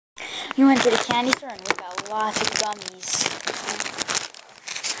We went to the candy store and we got lots of gummies.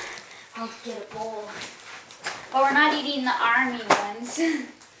 I'll get a bowl. But we're not eating the army ones.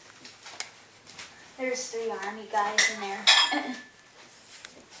 There's 3 army guys in there.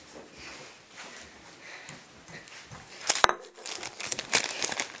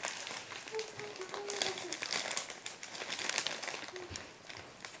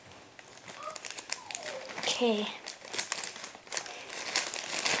 Okay.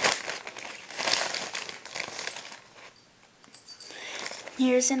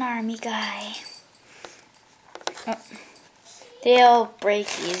 Here's an army guy. Oh. They'll break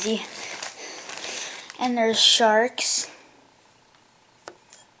easy. And there's sharks.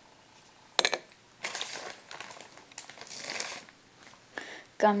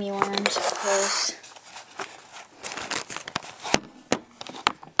 Gummy worms, of course.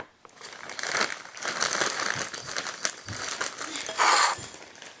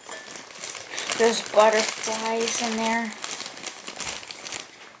 There's butterflies in there.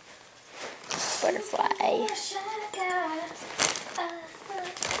 Butterfly.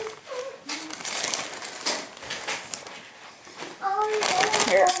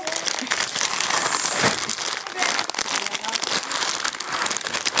 Here.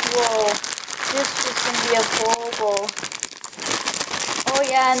 Whoa, this is gonna be a bowl. Oh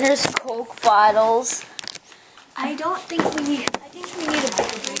yeah, and there's Coke bottles. I think we need a bigger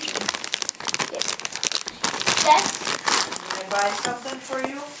bridge. Can I buy something for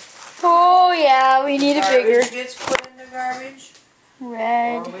you? Oh yeah, we need a bigger. Garbage gets put in the garbage.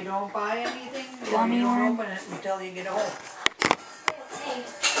 Red. Or we don't buy anything. Gummy you don't worm. open it until you get home. Hey,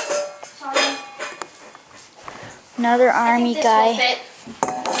 sorry. Another army guy. Will fit.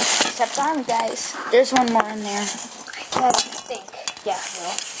 Except army guys. There's one more in there. I think. Yeah,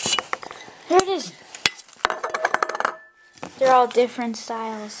 well. Here it is. They're all different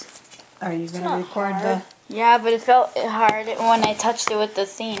styles. Are you going to record the... Yeah, but it felt hard when I touched it with the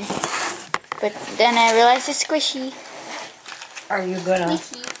thing. But then I realized it's squishy. Are you going to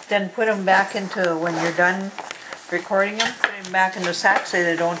then put them back into, when you're done recording them, put them back in the sack so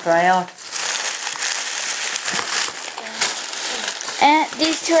they don't dry out? And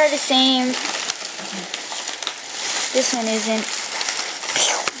these two are the same. This one isn't.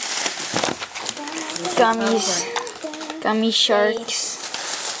 Gummies. Gummy sharks.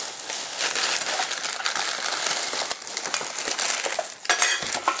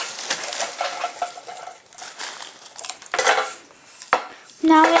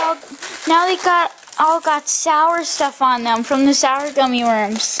 Now they all got sour stuff on them from the sour gummy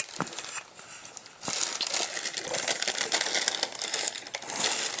worms.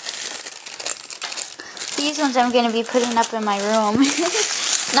 These ones I'm going to be putting up in my room.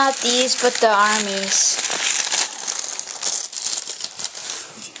 Not these, but the armies.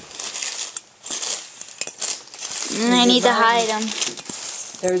 And I need to hide them.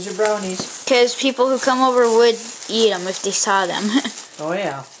 There's your brownies. Because people who come over would eat them if they saw them. Oh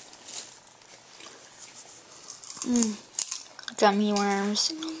yeah. Gummy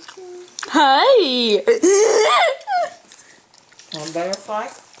worms. Hi! One butterfly?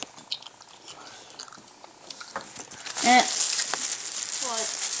 What?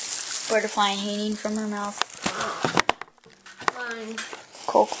 Butterfly hanging from her mouth. Mine.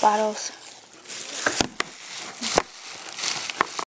 Coke bottles.